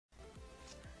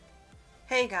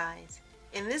Hey guys,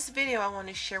 in this video I want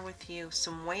to share with you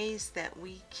some ways that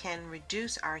we can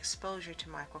reduce our exposure to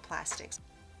microplastics.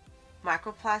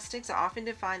 Microplastics are often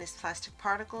defined as plastic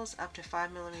particles up to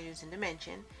 5 millimeters in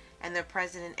dimension, and they're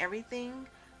present in everything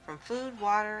from food,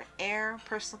 water, air,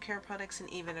 personal care products, and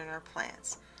even in our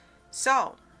plants.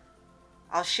 So,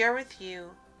 I'll share with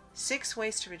you 6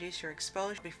 ways to reduce your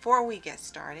exposure. Before we get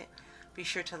started, be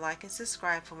sure to like and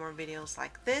subscribe for more videos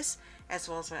like this, as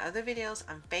well as my other videos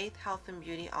on faith, health, and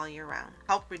beauty all year round.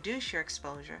 Help reduce your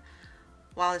exposure.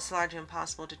 While it's largely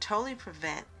impossible to totally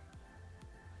prevent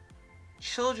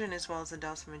children as well as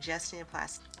adults from ingesting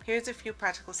plastic, here's a few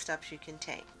practical steps you can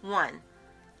take. 1.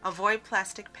 Avoid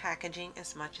plastic packaging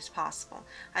as much as possible.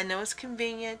 I know it's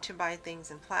convenient to buy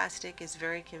things in plastic. It's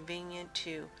very convenient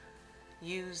to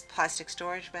use plastic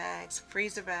storage bags,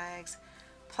 freezer bags,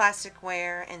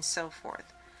 plasticware, and so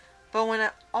forth. But when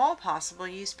at all possible,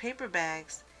 use paper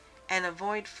bags and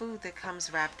avoid food that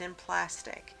comes wrapped in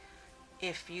plastic.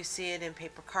 If you see it in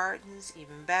paper cartons,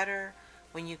 even better.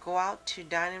 When you go out to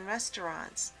dine in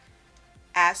restaurants,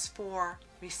 ask for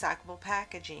recyclable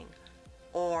packaging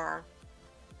or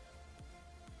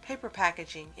paper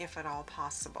packaging if at all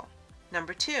possible.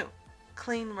 Number 2,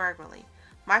 clean regularly.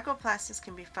 Microplastics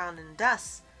can be found in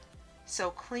dust,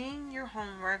 so clean your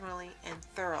home regularly and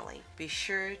thoroughly. Be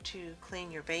sure to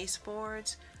clean your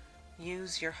baseboards.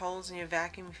 Use your holes in your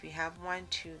vacuum if you have one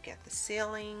to get the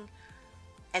sealing,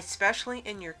 especially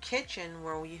in your kitchen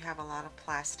where you have a lot of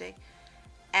plastic,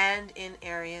 and in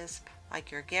areas like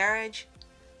your garage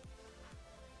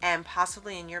and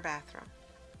possibly in your bathroom.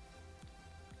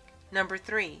 Number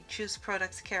 3, choose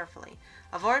products carefully.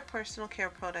 Avoid personal care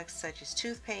products such as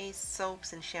toothpaste,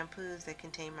 soaps, and shampoos that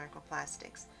contain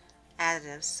microplastics.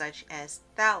 Additives such as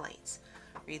phthalates.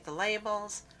 Read the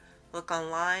labels, look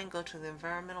online, go to the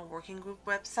Environmental Working Group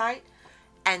website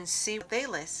and see what they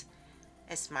list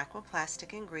as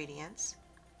microplastic ingredients.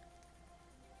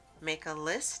 Make a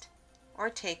list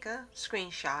or take a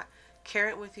screenshot, carry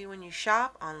it with you when you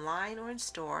shop online or in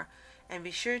store, and be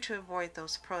sure to avoid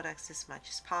those products as much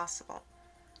as possible.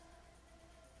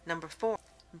 Number 4,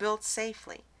 build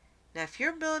safely. Now if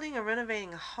you're building or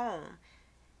renovating a home,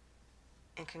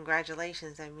 and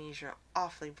congratulations, that means you're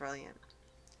awfully brilliant.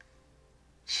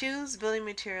 Choose building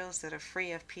materials that are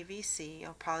free of PVC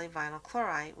or polyvinyl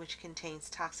chloride, which contains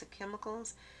toxic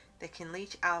chemicals that can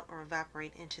leach out or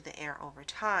evaporate into the air over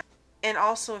time. And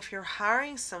also, if you're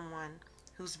hiring someone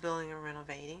who's building or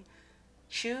renovating,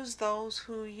 choose those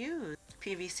who use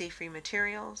PVC-free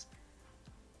materials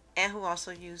and who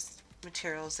also use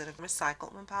materials that are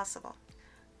recycled when possible.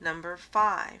 Number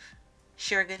 5,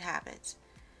 share good habits.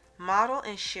 Model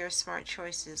and share smart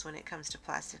choices when it comes to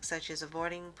plastic, such as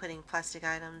avoiding putting plastic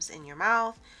items in your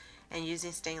mouth and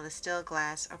using stainless steel,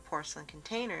 glass, or porcelain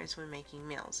containers when making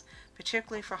meals,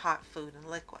 particularly for hot food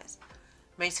and liquids.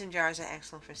 Mason jars are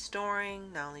excellent for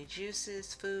storing not only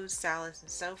juices, foods, salads, and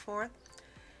so forth.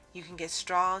 You can get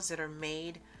straws that are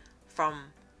made from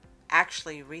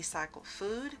actually recycled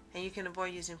food, and you can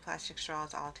avoid using plastic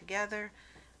straws altogether.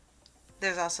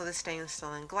 There's also the stainless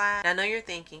steel and glass. Now, I know you're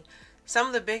thinking, some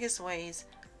of the biggest ways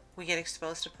we get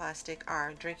exposed to plastic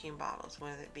are drinking bottles,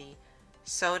 whether it be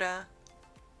soda,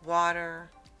 water,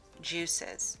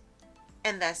 juices.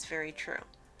 And that's very true.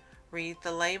 Read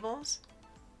the labels.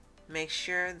 Make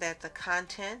sure that the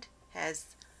content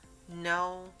has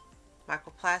no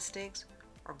microplastics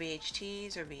or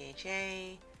BHTs or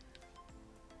BHA.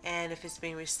 And if it's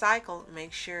being recycled,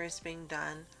 make sure it's being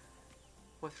done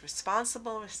with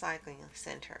responsible recycling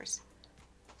centers.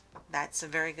 That's a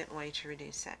very good way to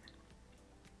reduce it.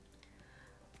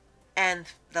 And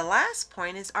the last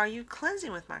point is, are you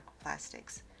cleansing with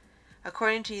microplastics?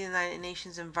 According to the United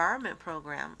Nations Environment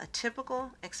Program, a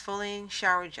typical exfoliating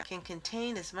shower gel can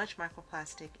contain as much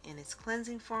microplastic in its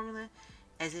cleansing formula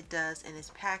as it does in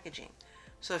its packaging.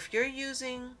 So if you're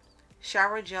using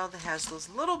shower gel that has those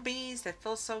little beads that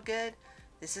feel so good,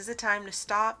 this is a time to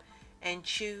stop and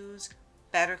choose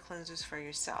better cleansers for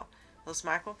yourself. Those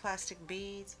microplastic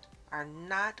beads are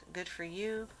not good for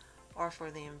you or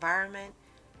for the environment.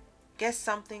 Get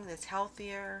something that's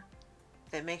healthier,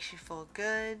 that makes you feel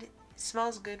good,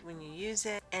 smells good when you use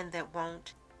it, and that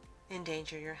won't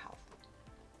endanger your health.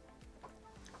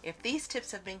 If these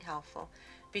tips have been helpful,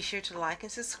 be sure to like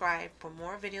and subscribe for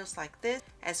more videos like this,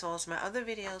 as well as my other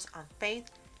videos on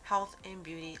faith, health, and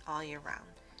beauty all year round.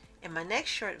 In my next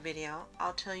short video,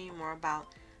 I'll tell you more about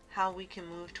how we can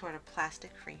move toward a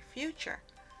plastic-free future.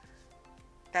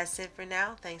 That's it for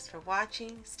now. Thanks for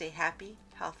watching. Stay happy,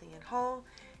 healthy, and whole,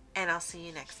 and I'll see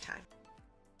you next time.